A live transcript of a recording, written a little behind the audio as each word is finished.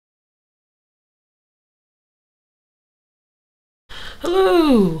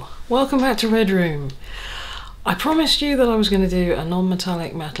Hello! Welcome back to Red Room. I promised you that I was going to do a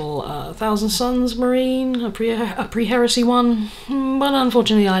non-metallic metal Thousand Suns Marine, a pre-heresy one, but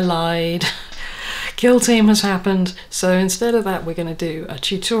unfortunately I lied. Kill team has happened, so instead of that we're going to do a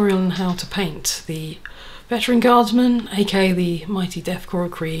tutorial on how to paint the veteran Guardsmen, aka the mighty Death Corps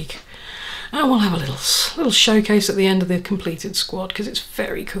of Krieg. And we'll have a little showcase at the end of the completed squad because it's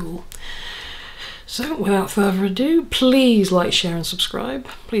very cool. So without further ado, please like, share and subscribe.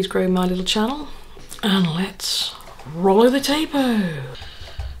 Please grow my little channel. And let's roll the tapo.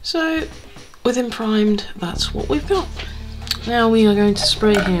 So with him primed, that's what we've got. Now we are going to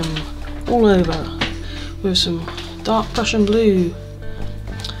spray him all over with some dark Prussian blue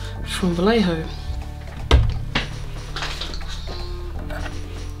from Vallejo.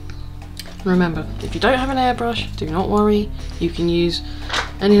 Remember, if you don't have an airbrush, do not worry. You can use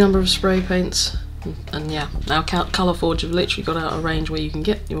any number of spray paints. And yeah, now Colourforge have literally got out a range where you can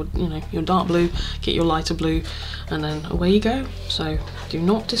get your, your dark blue, get your lighter blue, and then away you go. So do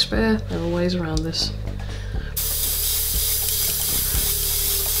not despair. There are ways around this.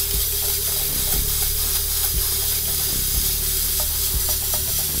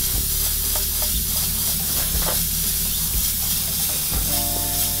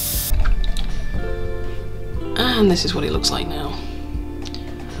 And this is what it looks like now.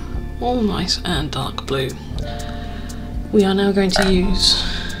 All nice and dark blue. We are now going to use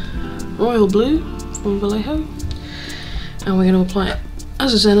royal blue from Vallejo, and we're going to apply it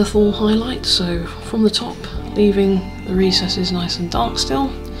as a zenithal highlight, so from the top, leaving the recesses nice and dark still,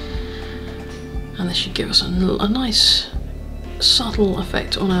 and this should give us a nice subtle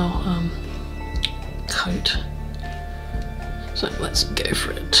effect on our coat. So let's go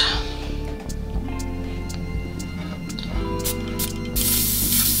for it.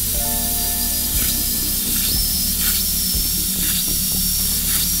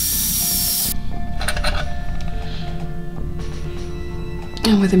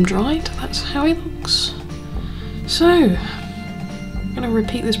 And with him dried, that's how he looks. So, I'm going to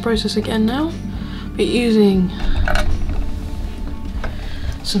repeat this process again now, but using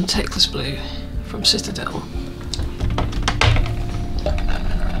some Techless Blue from Citadel.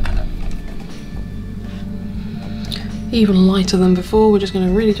 Even lighter than before, we're just going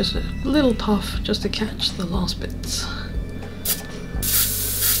to really just a little puff just to catch the last bits.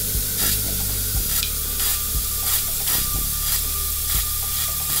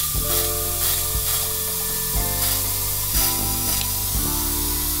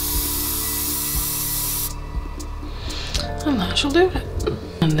 And that shall do it.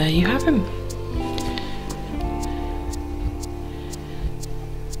 And there you have him.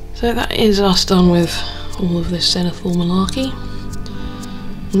 So that is us done with all of this zenithal malarkey.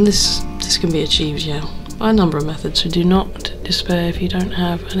 And this can be achieved, yeah, by a number of methods, so do not despair if you don't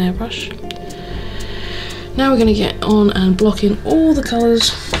have an airbrush. Now we're going to get on and block in all the colours.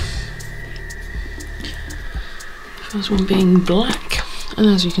 First one being black. And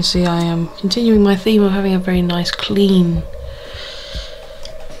as you can see, I am continuing my theme of having a very nice clean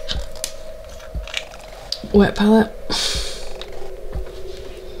wet palette.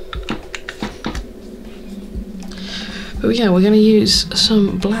 But yeah, we're going to use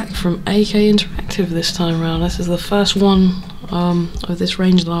some black from AK Interactive this time around. This is the first one of this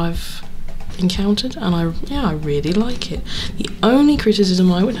range that I've encountered, and I really like it. The only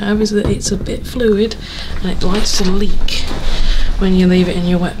criticism I would have is that it's a bit fluid and it likes to leak when you leave it in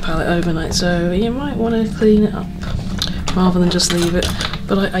your wet palette overnight, so you might want to clean it up rather than just leave it.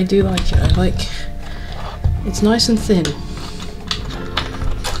 But I do like it. It's nice and thin.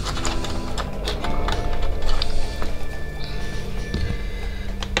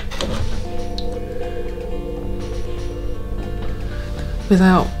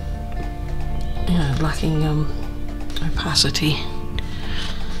 Without lacking opacity.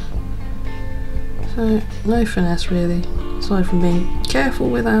 So no finesse really, aside from being careful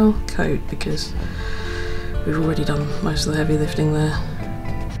with our coat because we've already done most of the heavy lifting there.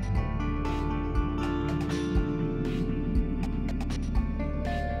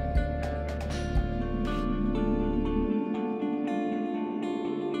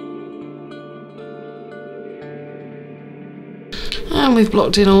 And we've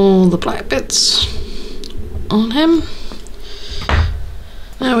blocked in all the black bits on him.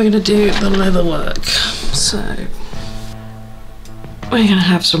 Now we're going to do the leather work. So we're going to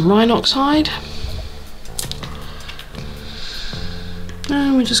have some Rhinox hide.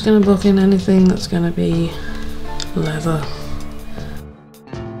 And we're just going to block in anything that's going to be leather.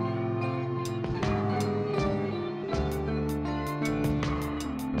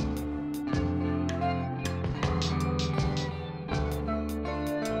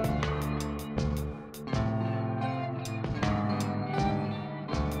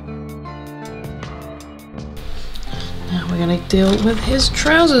 we're going to deal with his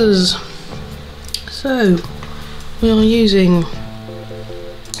trousers. So we are using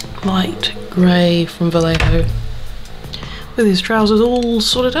light grey from Vallejo with his trousers all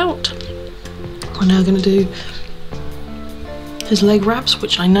sorted out. We're now going to do his leg wraps,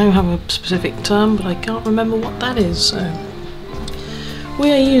 which I know have a specific term, but I can't remember what that is. So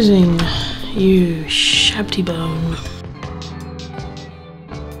we are using you Shabty Bone.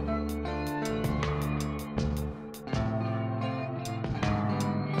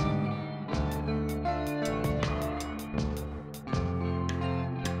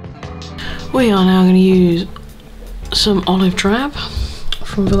 We are now going to use some olive drab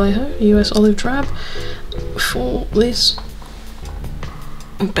from Vallejo, US olive drab, for this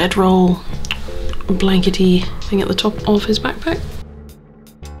bedroll blankety thing at the top of his backpack.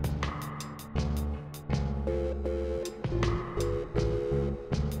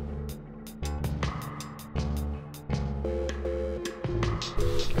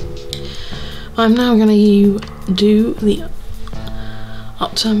 I'm now going to do the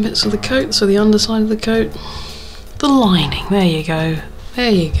upturned bits of the coat, so the underside of the coat, the lining, there you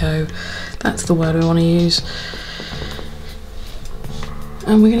go, that's the word we want to use.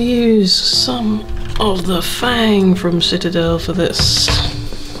 And we're going to use some of the Fang from Citadel for this.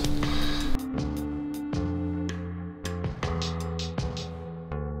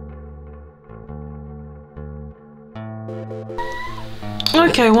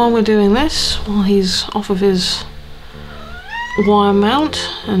 Okay, while we're doing this, while he's off of his wire mount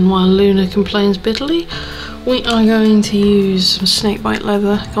and while Luna complains bitterly, we are going to use some snakebite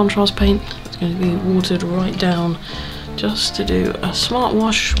leather contrast paint. It's going to be watered right down just to do a smart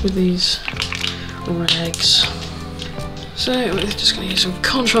wash with these rags. So we're just going to use some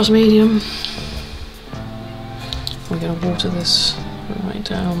contrast medium. We're going to water this right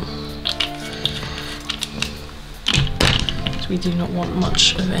down. So we do not want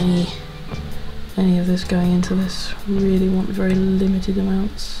much of any of this going into this. We really want very limited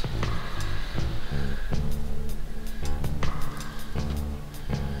amounts.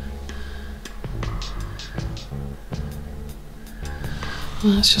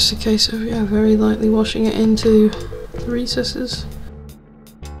 Well, that's just a case of, yeah, very lightly washing it into the recesses.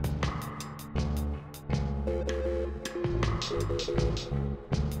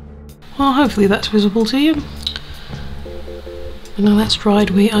 Well, hopefully that's visible to you. And now that's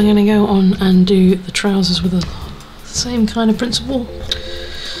dried, we are going to go on and do the trousers with the same kind of principle.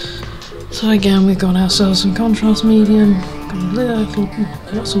 So again, we've got ourselves some contrast medium,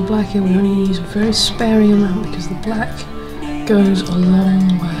 got some black here. We only use a very sparing amount because the black goes a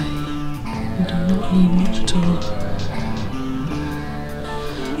long way. We do not need much at all.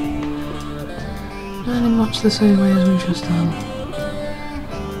 And in much the same way as we've just done.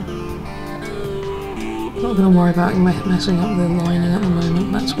 Not going to worry about messing up the lining at the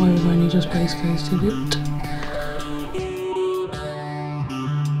moment, that's why we've only just base coated it.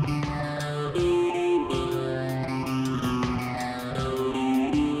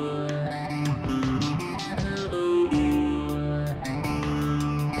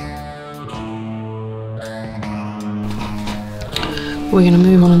 We're going to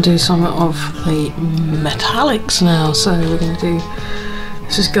move on and do some of the metallics now. So we're going to do,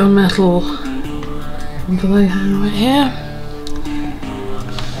 this is gunmetal from Vallejo right here.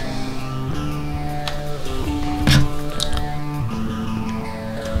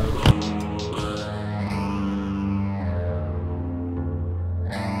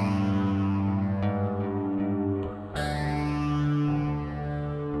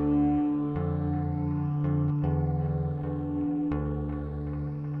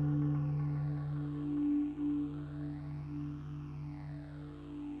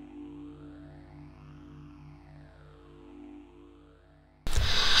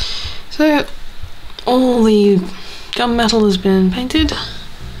 So all the gunmetal has been painted. Hope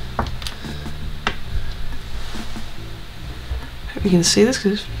you can see this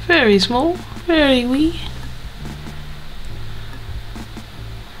because it's very small, very wee.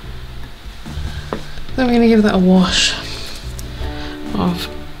 Then we're going to give that a wash of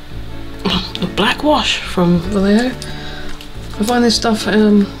the black wash from Vallejo. I find this stuff,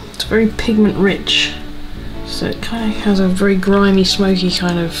 it's very pigment rich, so it kind of has a very grimy, smoky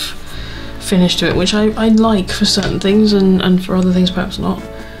kind of finish to it, which I like for certain things and for other things perhaps not.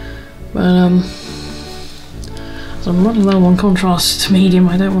 But so I'm running low on contrast medium,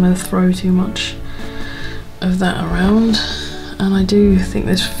 I don't want to throw too much of that around, and I do think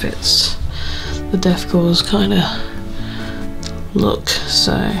this fits the deathcore's kind of look.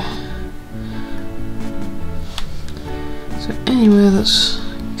 So anywhere that's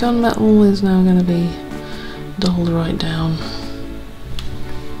gunmetal is now going to be dulled right down.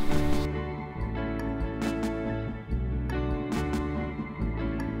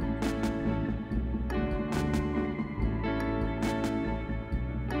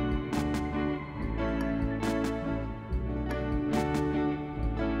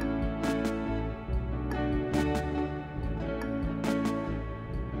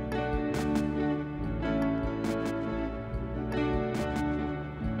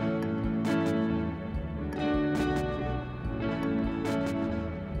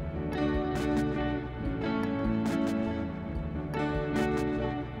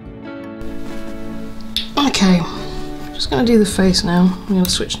 Okay, I'm just going to do the face now. I'm going to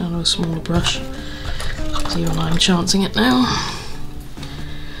switch down to a smaller brush. Even I'm chancing it now.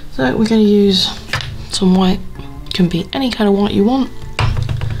 So we're going to use some white. Can be any kind of white you want.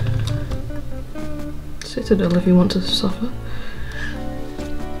 Citadel if you want to suffer.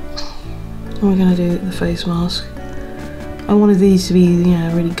 And we're going to do the face mask. I wanted these to be, you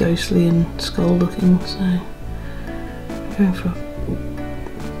know, really ghostly and skull looking, so I'm going for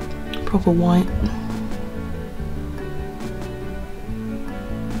proper white.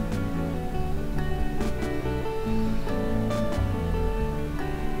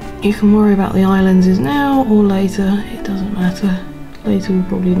 You can worry about the eye lenses now or later, it doesn't matter. Later will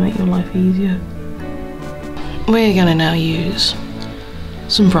probably make your life easier. We're going to now use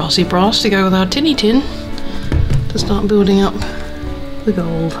some brassy brass to go with our tinny tin to start building up the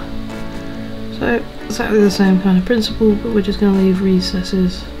gold. So exactly the same kind of principle, but we're just going to leave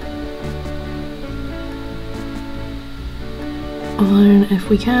recesses alone if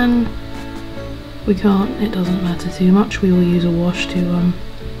we can. If we can't, it doesn't matter too much. We will use a wash to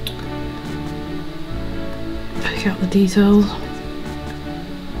pick out the details.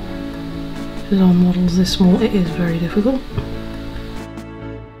 Because on models this small it is very difficult.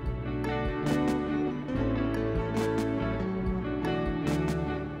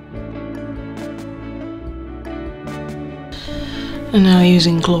 And now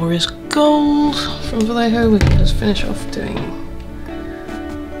using Glorious Gold from Vallejo, we can just finish off doing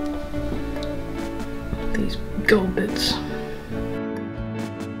these gold bits.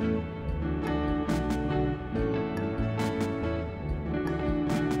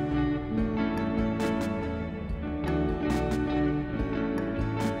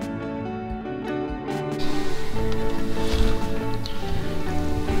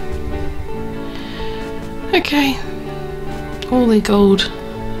 Okay, all the gold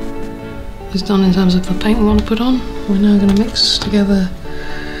is done in terms of the paint we want to put on. We're now going to mix together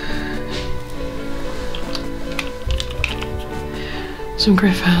some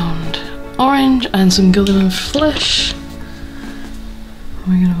Greyhound Orange and some Gilliland Flesh.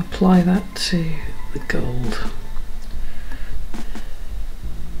 We're going to apply that to the gold.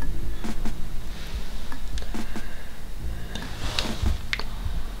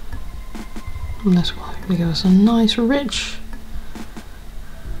 And this will hopefully give us a nice rich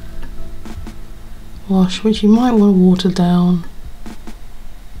wash, which you might want to water down.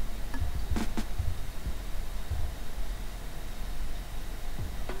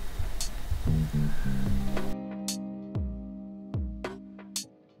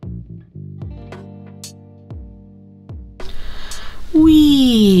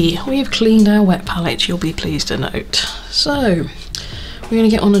 We've cleaned our wet palette, you'll be pleased to note. So we're going to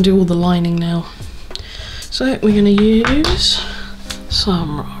get on and do all the lining now. So we're going to use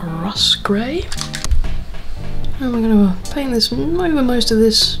some rust grey, and we're going to paint this over most of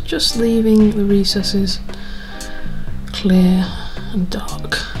this, just leaving the recesses clear and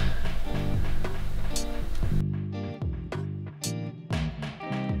dark.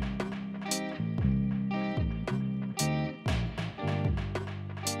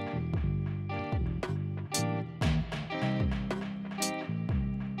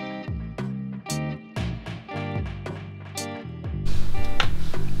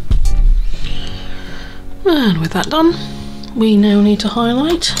 And with that done, we now need to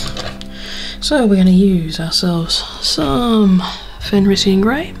highlight. So we're going to use ourselves some Fenrisian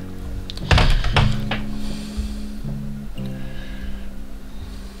Grey.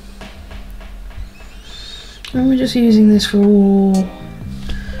 And we're just using this for all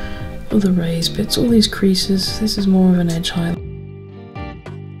of the raised bits, all these creases. This is more of an edge highlight.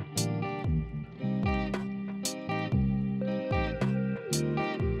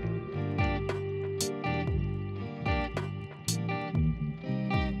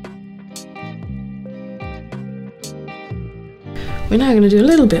 We're now going to do a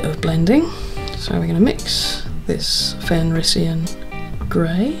little bit of blending, so we're going to mix this Fenrisian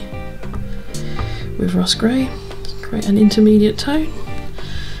Grey with Rust Grey, create an intermediate tone,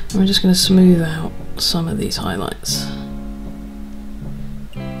 and we're just going to smooth out some of these highlights.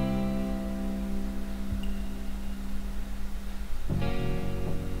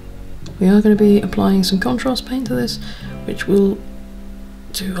 We are going to be applying some contrast paint to this, which will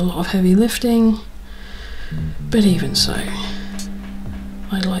do a lot of heavy lifting, but even so,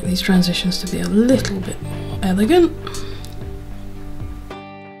 I'd like these transitions to be a little bit more elegant.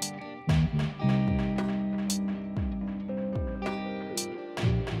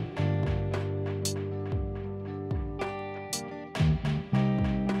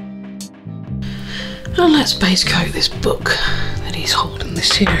 And let's base coat this book that he's holding,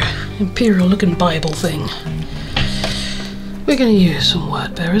 this here imperial looking Bible thing. We're going to use some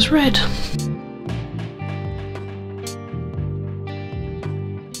Word Bearers Red.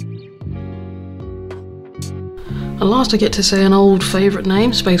 And last I get to say an old favourite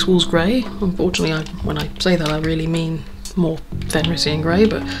name, Space Wolves Grey. Unfortunately, when I say that I really mean more Fenrisian Grey,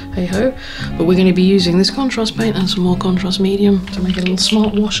 but hey ho. But we're going to be using this contrast paint and some more contrast medium to make a little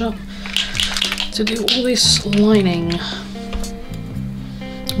smart wash up to do all this lining.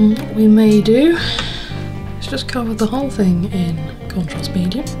 And what we may do is just cover the whole thing in contrast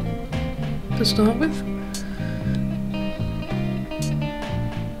medium to start with.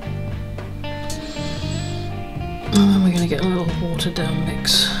 And then we're going to get a little watered down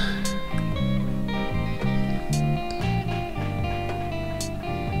mix.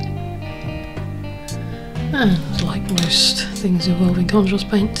 And like most things involving contrast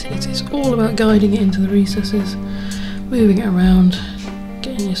paint, it is all about guiding it into the recesses, moving it around,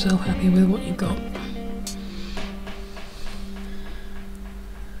 getting yourself happy with what you've got.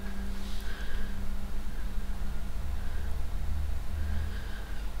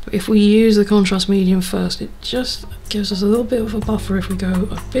 But if we use the contrast medium first, it just gives us a little bit of a buffer if we go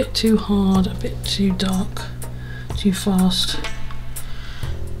a bit too hard, a bit too dark, too fast.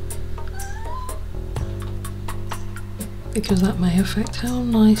 Because that may affect how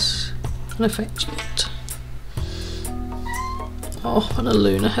nice an effect you get. Oh, and a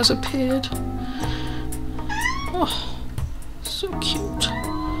Luna has appeared. Oh, so cute,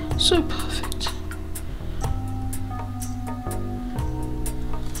 so perfect.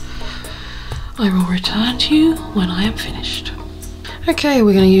 I will return to you when I am finished. Okay,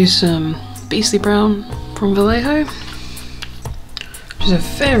 we're going to use some Beastly Brown from Vallejo, which is a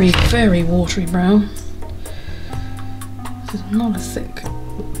very, very watery brown. This is not a thick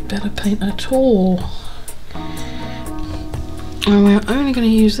bed of paint at all. And we're only going to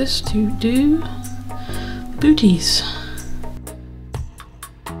use this to do booties.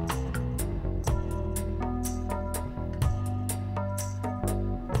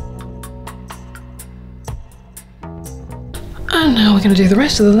 And now we're going to do the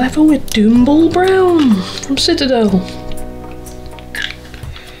rest of the level with Doomball Brown from Citadel,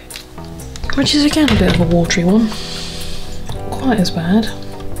 which is again a bit of a watery one. Quite as bad.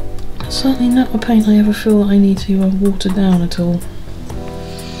 Certainly not a paint I ever feel that I need to water down at all.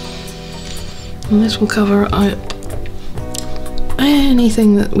 And this will cover up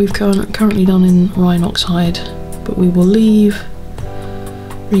anything that we've currently done in Rhinox hide, but we will leave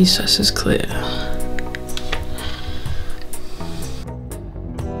recesses clear.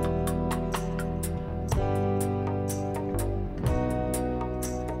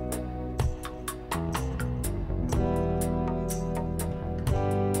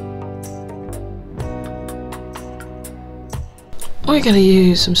 We're going to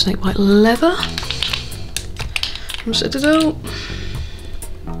use some snakebite leather from Citadel,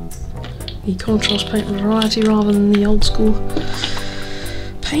 the contrast paint variety rather than the old school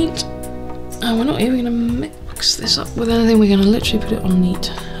paint. And we're not even going to mix this up with anything, we're going to literally put it on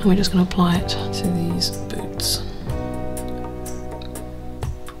neat and we're just going to apply it to these boots.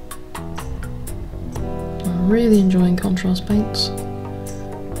 I'm really enjoying contrast paints.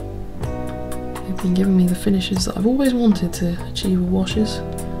 Been giving me the finishes that I've always wanted to achieve with washes.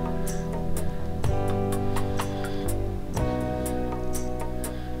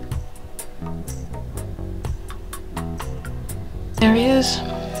 There he is.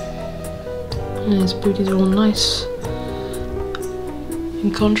 And his booties are all nice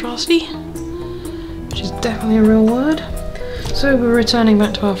and contrasty, which is definitely a real word. So we're returning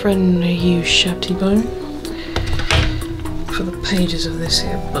back to our friend Hugh Shabty-Bone for the pages of this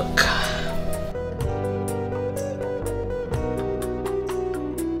here book.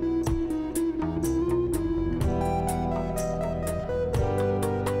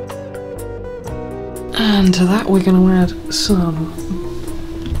 And to that we're going to add some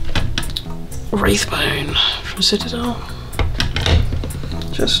Wraithbone from Citadel,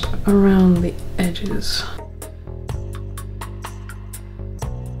 just around the edges.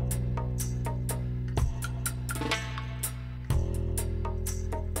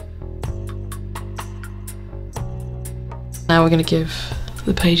 Now we're going to give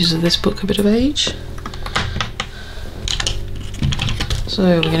the pages of this book a bit of age. So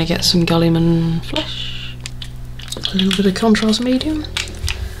we're going to get some Guardsmen flesh, a little bit of contrast medium.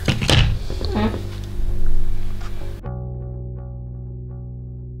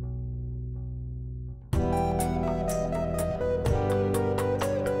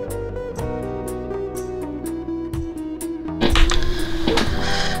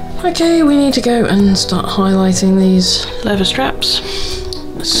 Okay, we need to go and start highlighting these leather straps.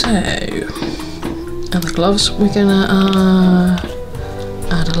 So, and the gloves, we're gonna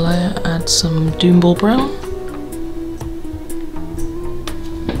add a layer, add some Doomball brown.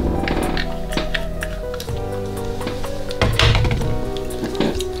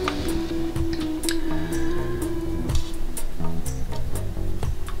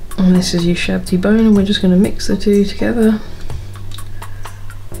 And this is Ushabti bone, and we're just gonna mix the two together.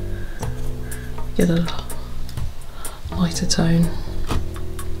 Get a lighter tone.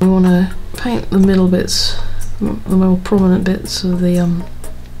 We want to paint the middle bits, the more prominent bits of the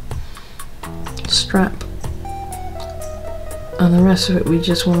strap, and the rest of it we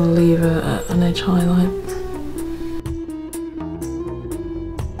just want to leave an edge highlight.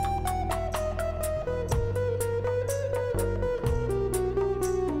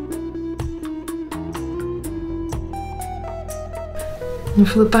 And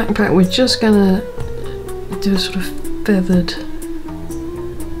for the backpack we're just going to do a sort of feathered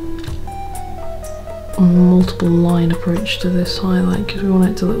multiple line approach to this highlight because we want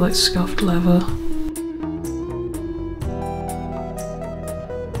it to look like scuffed leather.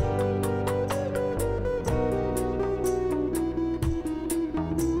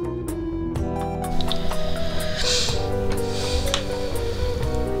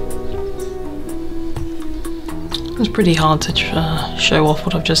 It's pretty hard to show off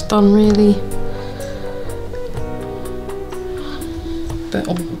what I've just done, really, but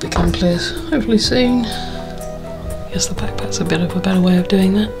all will become clear hopefully soon. I guess the backpack's a bit of a better way of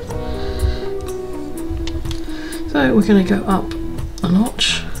doing that. So we're going to go up a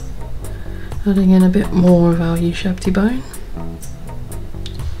notch, adding in a bit more of our Ushabti bone.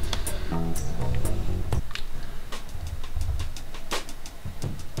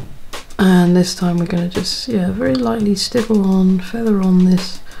 And this time we're going to just, very lightly stipple on, feather on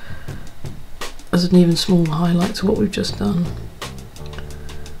this as an even smaller highlight to what we've just done.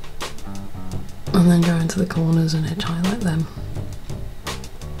 And then go into the corners and edge highlight them.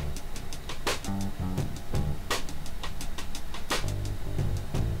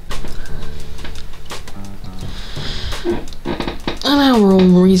 And now we're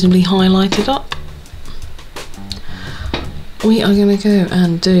all reasonably highlighted up, we are going to go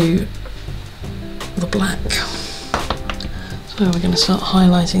and do the black. So we're going to start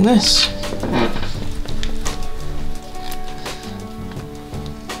highlighting this.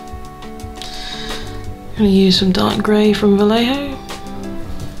 I'm going to use some dark grey from Vallejo.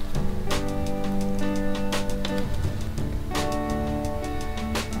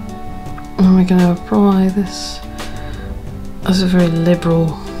 And we're going to apply this as a very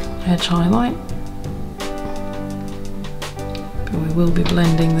liberal edge highlight. But we will be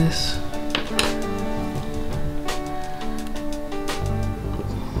blending this.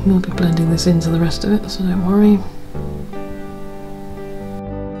 We'll be blending this into the rest of it, so don't worry.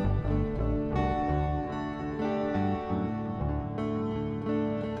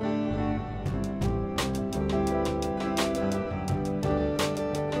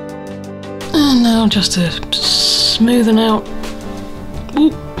 And now just to smoothen out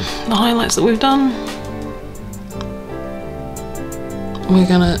the highlights that we've done, we're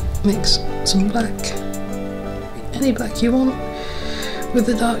gonna mix some black, any black you want, with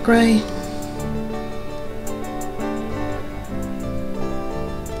the dark grey.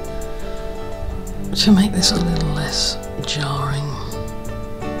 To make this a little less jarring.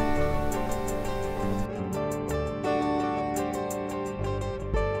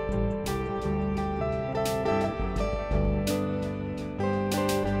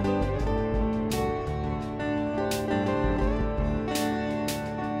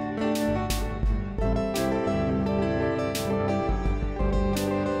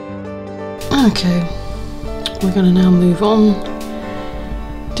 Okay, we're going to now move on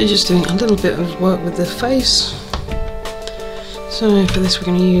to just doing a little bit of work with the face. So for this we're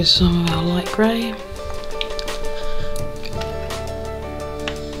going to use some of our light grey.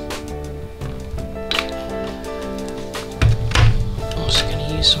 I'm also going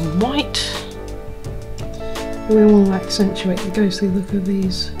to use some white. We want to accentuate the ghostly look of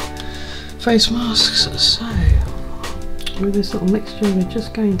these face masks. So with this little mixture we're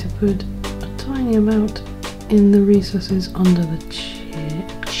just going to put a tiny amount in the recesses under the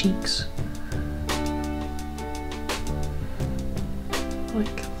cheeks.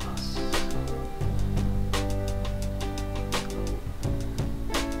 Like this.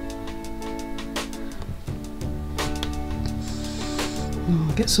 And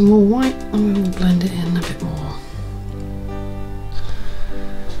we'll get some more white and we will blend it in a bit more.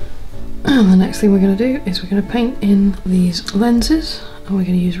 And the next thing we're going to do is we're going to paint in these lenses, and we're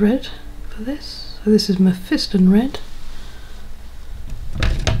going to use red for this. So this is Mephiston red.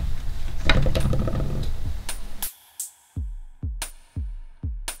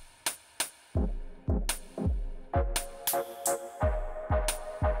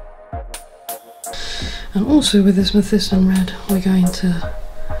 And also with this Mephiston red, we're going to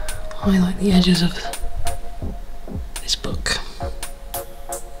highlight the edges of this book.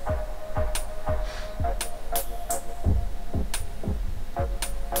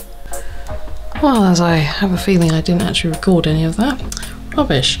 Well, as I have a feeling I didn't actually record any of that.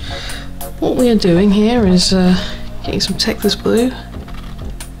 Rubbish. What we are doing here is getting some Texas blue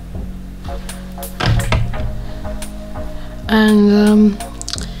and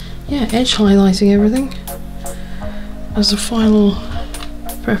yeah, edge highlighting everything as the final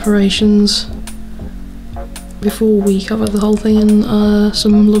preparations before we cover the whole thing in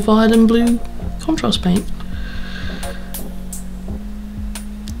some Leviathan blue contrast paint.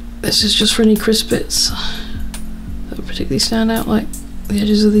 This is just for any crisp bits that particularly stand out, like the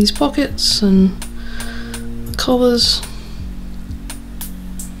edges of these pockets and the collars.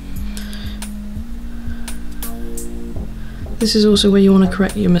 This is also where you want to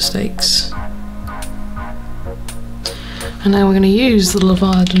correct your mistakes. And now we're going to use the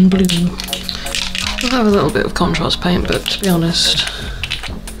Leviathan blue. We'll have a little bit of contrast paint, but to be honest,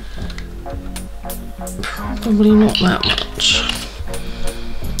 probably not that much.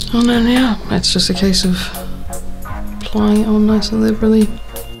 And then yeah, it's just a case of applying it on nice and liberally.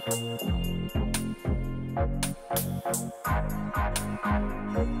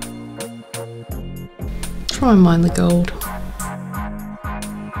 Try and mind the gold.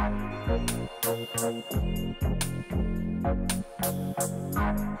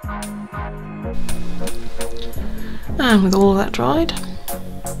 And with all of that dried,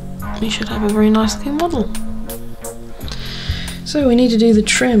 we should have a very nice looking model. So we need to do the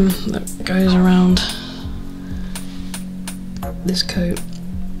trim that goes around this coat.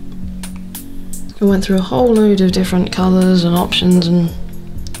 I went through a whole load of different colours and options and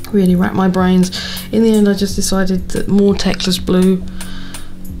really racked my brains. In the end I just decided that more Texas blue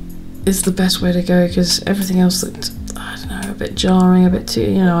is the best way to go, because everything else looked, I don't know, a bit jarring, a bit too,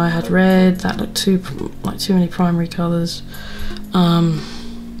 you know, I had red, that looked too many primary colours.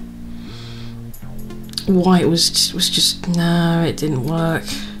 White was just, no, it didn't work.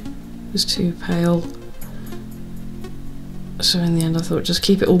 It was too pale. So in the end I thought, just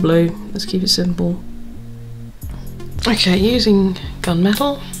keep it all blue, let's keep it simple. Okay, using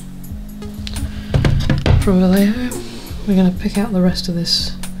gunmetal from Vallejo, we're going to pick out the rest of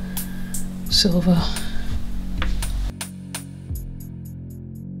this silver.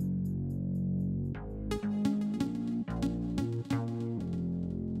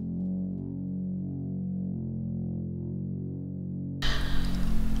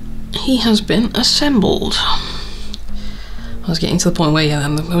 He has been assembled. I was getting to the point where yeah,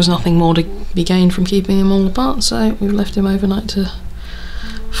 there was nothing more to be gained from keeping him all apart, so we've left him overnight to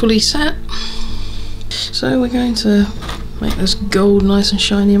fully set. So we're going to make this gold nice and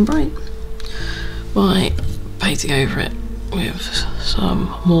shiny and bright by painting over it with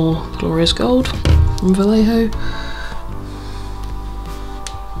some more glorious gold from Vallejo.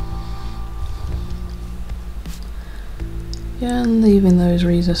 And leaving those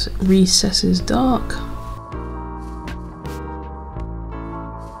recesses dark.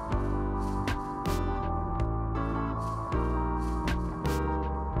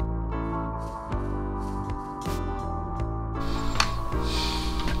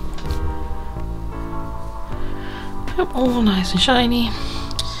 All nice and shiny.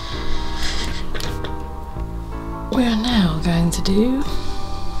 We are now going to do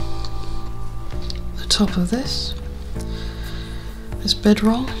the top of this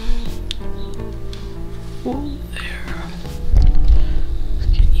bedroll. Oh, there. Let's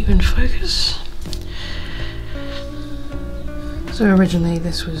get even focus. So originally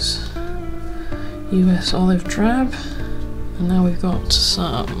this was US olive drab, and now we've got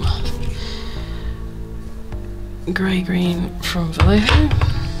some grey green from Vallejo,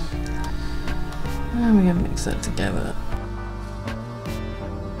 and we're going to mix that together.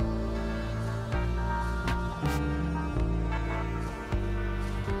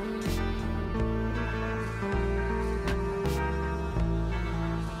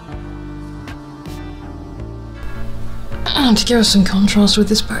 And to give us some contrast with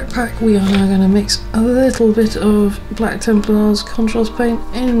this backpack, we are now going to mix a little bit of Black Templar's contrast paint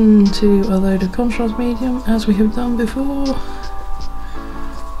into a load of contrast medium, as we have done before.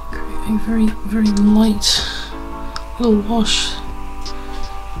 Create a very, very light little wash.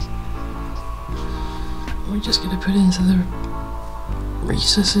 We're just going to put into the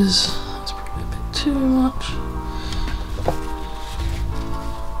recesses. That's probably a bit too much.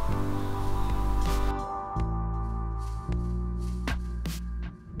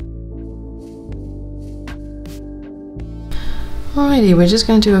 Alrighty, we're just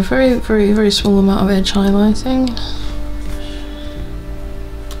going to do a very, very, very small amount of edge highlighting.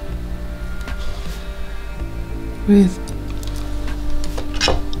 With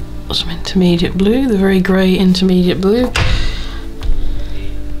some intermediate blue, the very grey intermediate blue.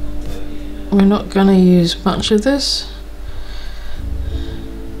 We're not going to use much of this.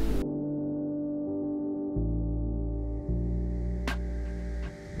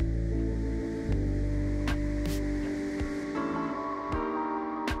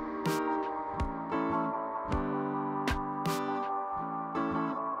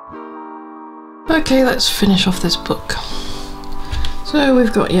 Okay, let's finish off this book. So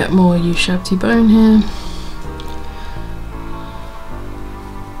we've got yet more Ushabti bone here.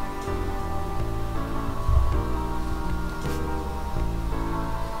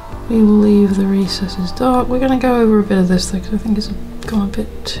 We will leave the recesses dark. We're going to go over a bit of this though, because I think it's gone a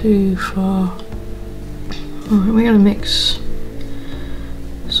bit too far. Alright, we're going to mix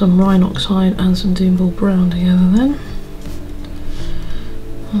some Rhine Oxide and some Doomball Brown together then.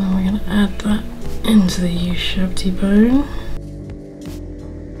 And we're going to add that into the Ushabti bone.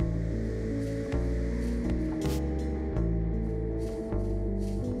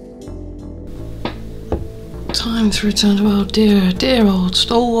 Time to return to our dear, dear old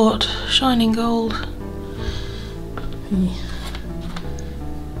stalwart, shining gold. The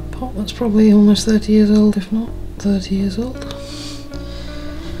pot that's probably almost 30 years old, if not 30 years old.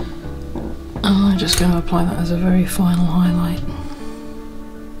 And I'm just going to apply that as a very final highlight.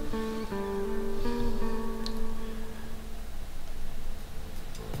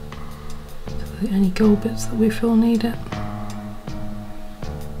 Any gold bits that we feel need it.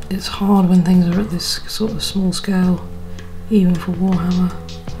 It's hard when things are at this sort of small scale, even for Warhammer,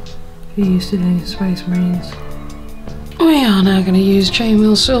 if you're used to doing Space Marines. We are now going to use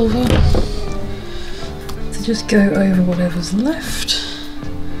chainmail silver to just go over whatever's left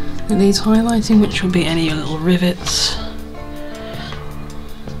that needs highlighting, which will be any little rivets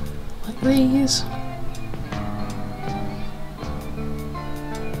like these.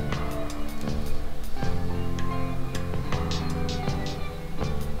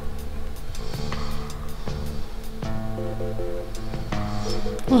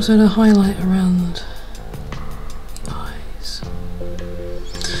 Also to highlight around the eyes,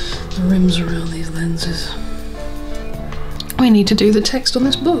 the rims around these lenses. We need to do the text on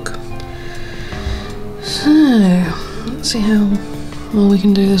this book. So, let's see how well we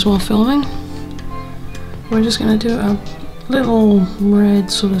can do this while filming. We're just going to do a little red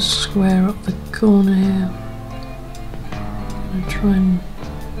sort of square up the corner here. I'm going to try and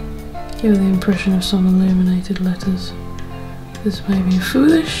give the impression of some illuminated letters. This may be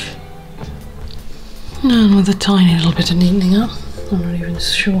foolish. And with a tiny little bit of neatening up. I'm not even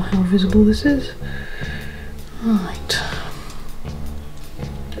sure how visible this is. Right.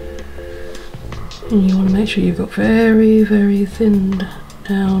 And you want to make sure you've got very, very thinned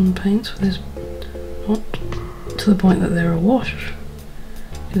down paints for this. Not to the point that they're a wash,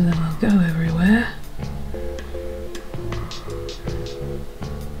 because then they'll go everywhere.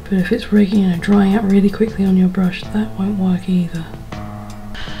 But if it's drying out really quickly on your brush, that won't work either.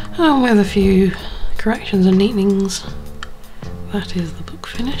 And with a few corrections and neatenings, that is the book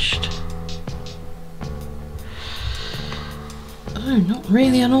finished. Oh, not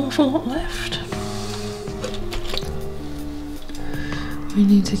really an awful lot left. We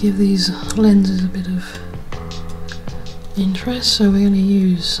need to give these lenses a bit of interest, so we're going to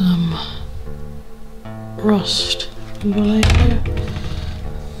use some rust from Vallejo.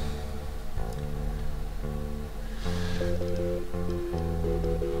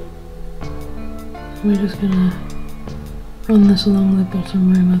 We're just going to run this along the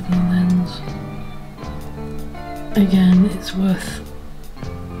bottom rim of the lens. Again, it's worth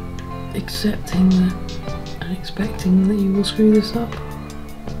accepting that and expecting that you will screw this up,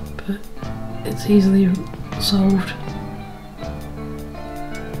 but it's easily solved.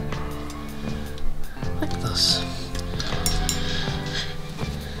 Like this.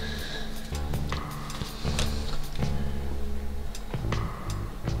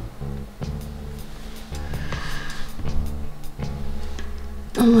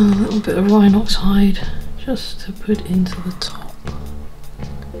 And then a little bit of rhinox hide just to put into the top.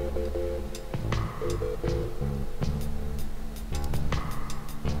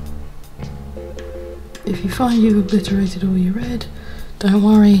 If you find you've obliterated all your red, don't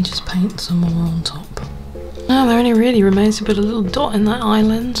worry, just paint some more on top. Now there only really remains to put a little dot in that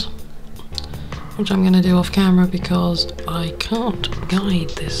island, which I'm going to do off camera because I can't guide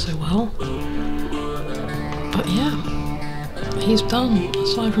this so well. But yeah, he's done,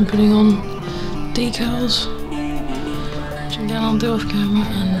 aside from putting on decals, which again I'll do off camera,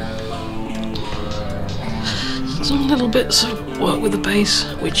 and some little bits of work with the base,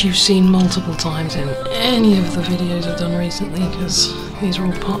 which you've seen multiple times in any of the videos I've done recently, because these are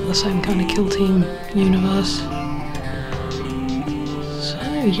all part of the same kind of kill team universe. So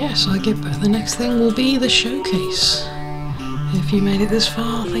yes, I get back. The next thing will be the showcase. If you made it this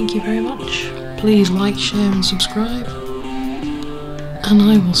far, thank you very much. Please like, share and subscribe. And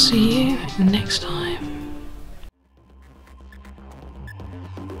I will see you next time.